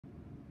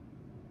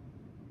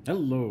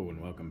Hello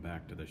and welcome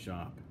back to the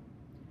shop.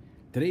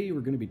 Today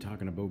we're going to be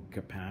talking about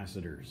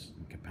capacitors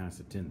and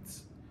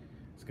capacitance.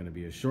 It's going to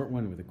be a short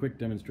one with a quick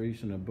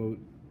demonstration about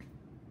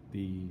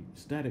the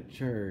static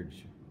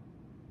charge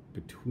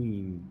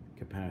between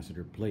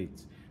capacitor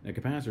plates. Now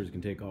capacitors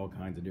can take all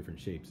kinds of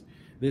different shapes.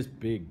 This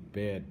big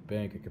bad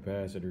bank of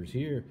capacitors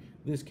here,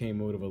 this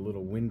came out of a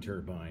little wind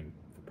turbine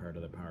for part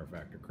of the power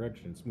factor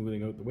correction,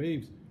 smoothing out the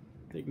waves,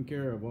 taking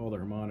care of all the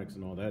harmonics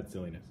and all that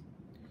silliness.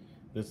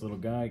 This little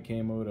guy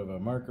came out of a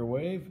marker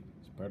wave.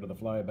 It's part of the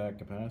flyback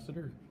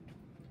capacitor.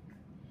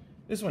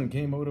 This one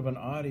came out of an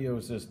audio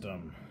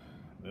system.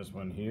 This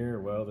one here,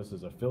 well, this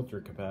is a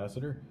filter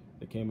capacitor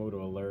that came out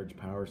of a large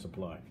power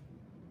supply.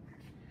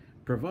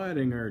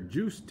 Providing our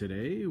juice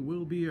today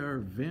will be our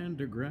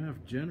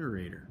Vandergrift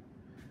Generator.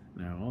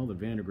 Now, all the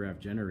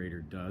Vandergrift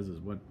Generator does is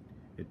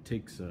it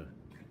takes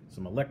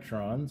some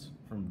electrons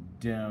from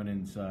down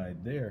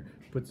inside there,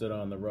 puts it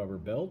on the rubber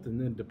belt, and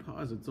then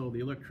deposits all the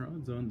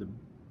electrons on the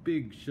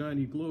big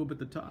shiny globe at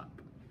the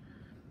top.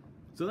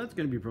 So that's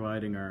going to be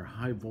providing our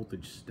high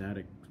voltage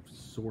static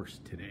source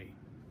today.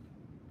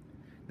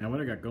 Now what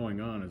I got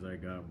going on is I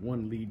got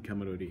one lead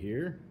coming out of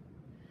here,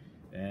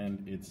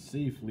 and it's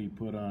safely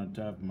put on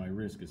top of my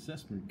risk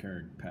assessment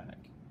card pack,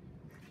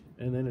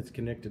 and then it's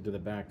connected to the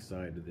back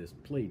side of this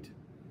plate.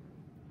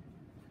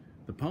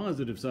 The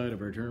positive side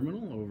of our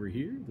terminal over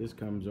here, this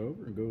comes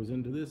over and goes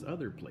into this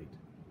other plate.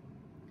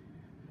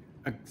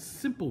 A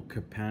simple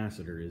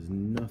capacitor is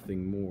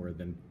nothing more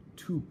than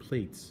two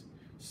plates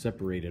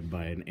separated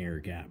by an air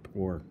gap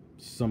or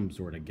some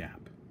sort of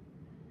gap.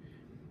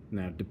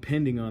 Now,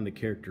 depending on the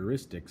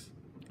characteristics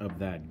of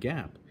that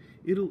gap,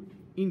 it'll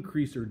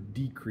increase or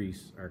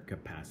decrease our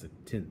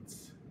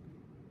capacitance.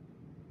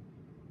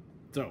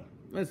 So,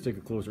 let's take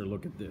a closer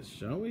look at this,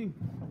 shall we?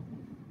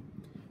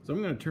 So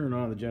I'm going to turn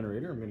on the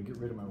generator. I'm going to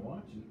get rid of my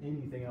watch and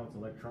anything else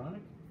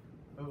electronic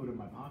out of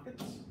my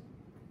pockets.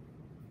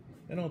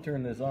 Then I'll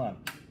turn this on.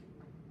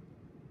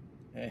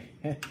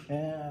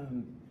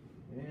 And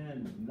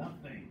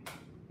nothing.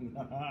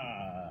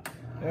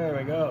 There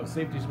we go.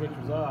 Safety switch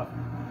was off.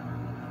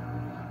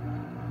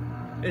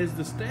 As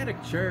the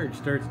static charge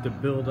starts to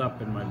build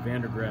up in my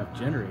Vandergrift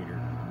generator,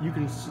 you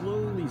can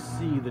slowly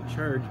see the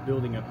charge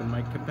building up in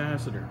my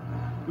capacitor,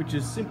 which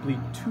is simply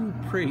two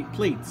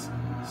plates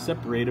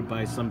separated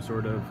by some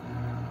sort of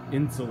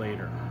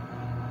insulator.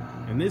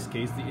 In this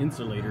case, the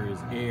insulator is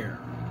air.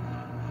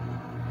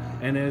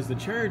 And as the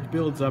charge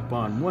builds up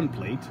on one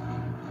plate,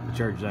 the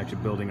charge is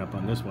actually building up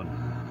on this one,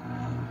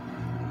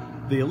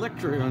 the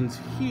electrons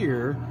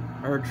here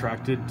are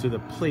attracted to the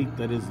plate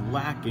that is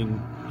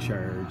lacking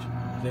charge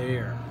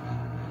there.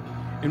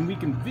 And we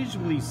can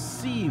visually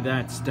see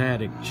that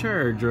static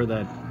charge, or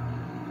that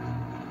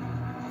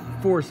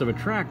force of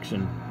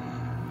attraction,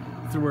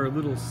 through our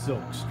little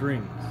silk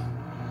strings.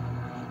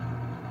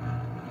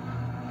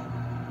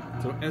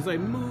 So as I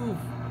move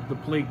the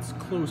plates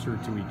closer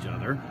to each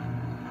other,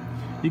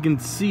 you can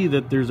see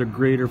that there's a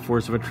greater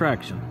force of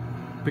attraction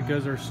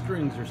because our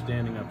strings are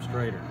standing up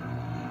straighter.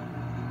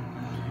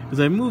 As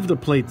I move the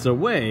plates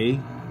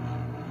away,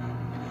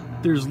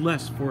 there's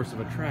less force of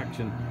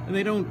attraction and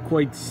they don't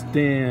quite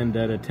stand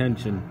at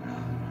attention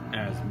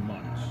as much.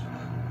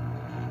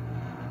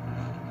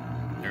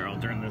 Here,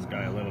 I'll turn this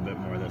guy a little bit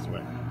more this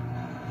way.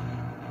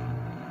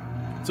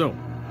 So,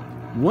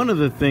 one of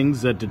the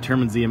things that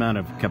determines the amount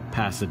of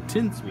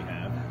capacitance we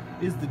have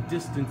is the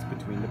distance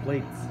between the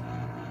plates.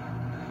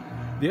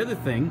 The other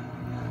thing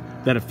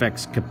that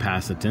affects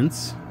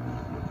capacitance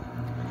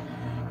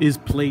is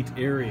plate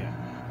area.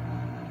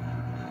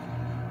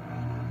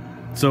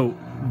 So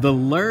the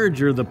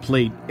larger the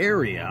plate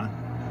area,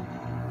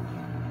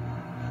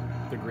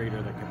 the greater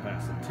the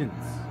capacitance.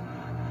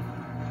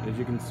 As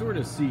you can sort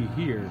of see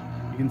here,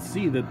 you can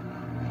see that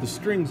the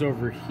strings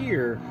over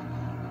here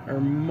are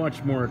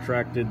much more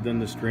attracted than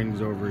the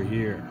strings over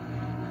here.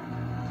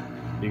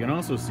 You can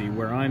also see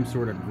where I'm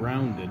sort of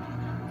grounded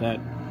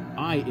that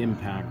I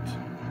impact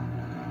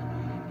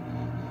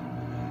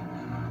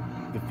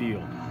the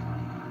field.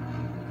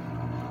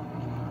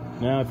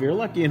 Now, if you're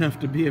lucky enough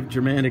to be of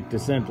Germanic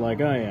descent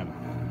like I am,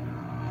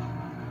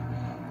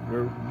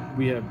 where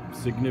we have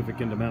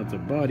significant amounts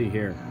of body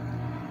hair,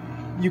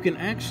 you can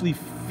actually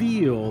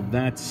feel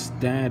that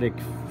static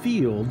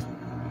field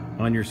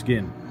on your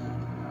skin.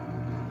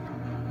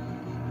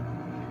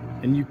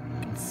 And you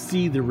can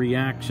see the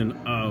reaction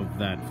of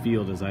that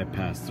field as I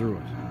pass through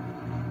it.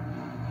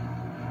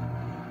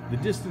 The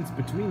distance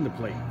between the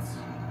plates,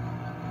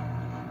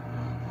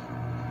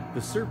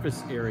 the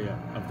surface area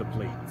of the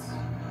plates,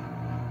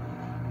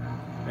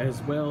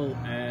 as well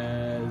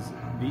as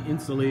the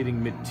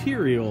insulating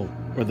material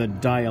or the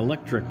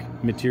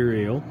dielectric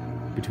material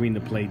between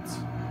the plates,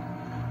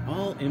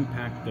 all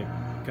impact the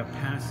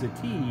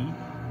capacity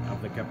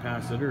of the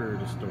capacitor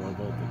to store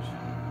voltage.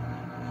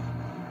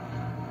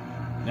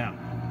 Now,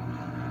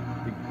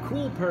 the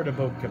cool part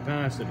about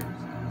capacitors,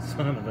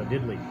 son of a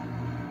diddly,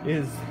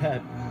 is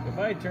that if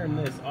I turn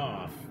this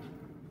off,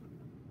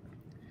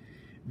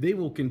 they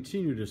will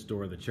continue to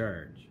store the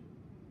charge.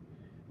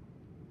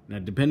 Now,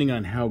 depending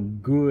on how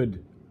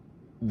good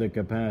the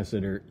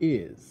capacitor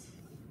is,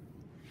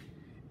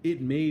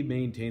 it may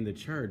maintain the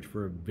charge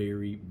for a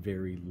very,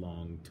 very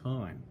long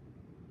time.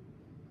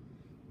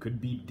 Could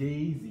be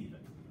days even.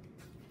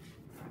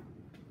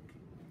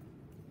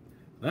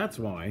 That's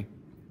why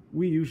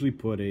we usually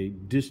put a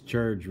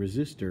discharge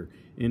resistor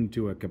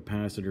into a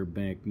capacitor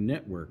bank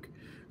network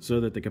so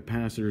that the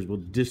capacitors will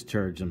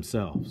discharge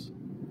themselves.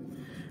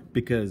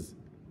 Because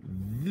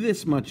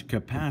this much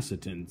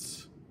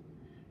capacitance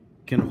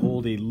can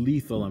hold a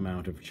lethal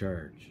amount of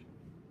charge.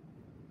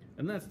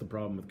 And that's the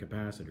problem with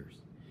capacitors,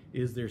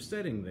 is they're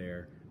sitting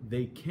there,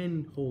 they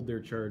can hold their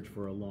charge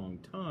for a long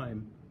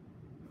time,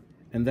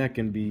 and that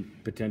can be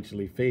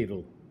potentially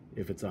fatal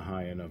if it's a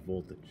high enough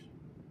voltage.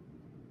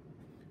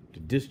 To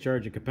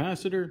discharge a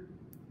capacitor,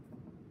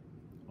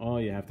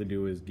 all you have to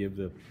do is give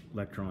the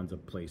electrons a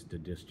place to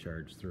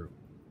discharge through.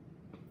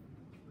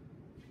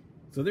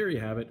 So there you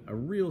have it, a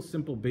real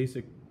simple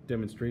basic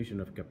demonstration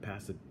of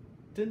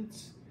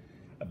capacitance,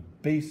 a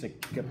basic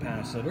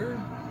capacitor,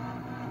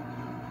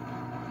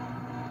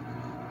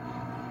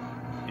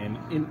 and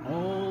in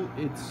all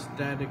its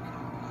static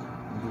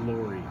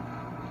glory.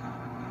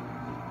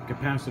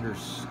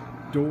 Capacitors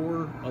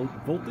store a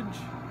voltage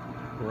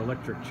or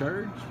electric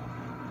charge.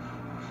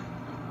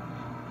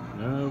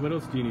 What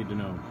else do you need to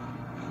know?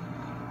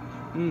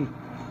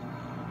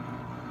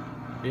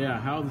 Yeah,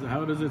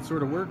 how does it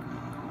sort of work?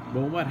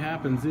 Well, what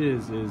happens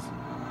is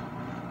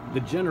the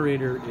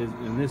generator is,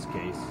 in this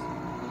case,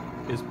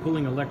 is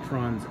pulling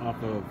electrons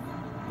off of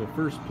the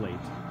first plate,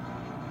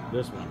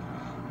 this one,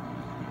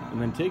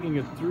 and then taking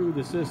it through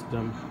the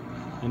system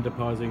and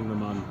depositing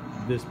them on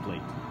this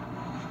plate.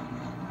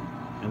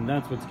 And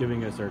that's what's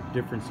giving us our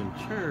difference in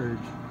charge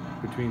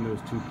between those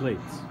two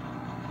plates.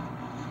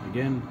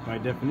 Again, by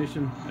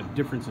definition, a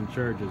difference in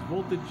charge is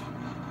voltage,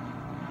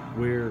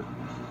 where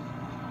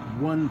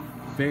 1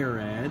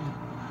 farad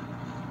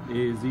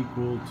is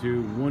equal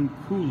to 1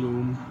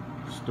 coulomb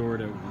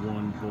stored at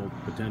 1 volt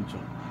potential.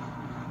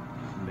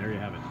 And there you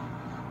have it.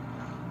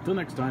 Till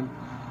next time.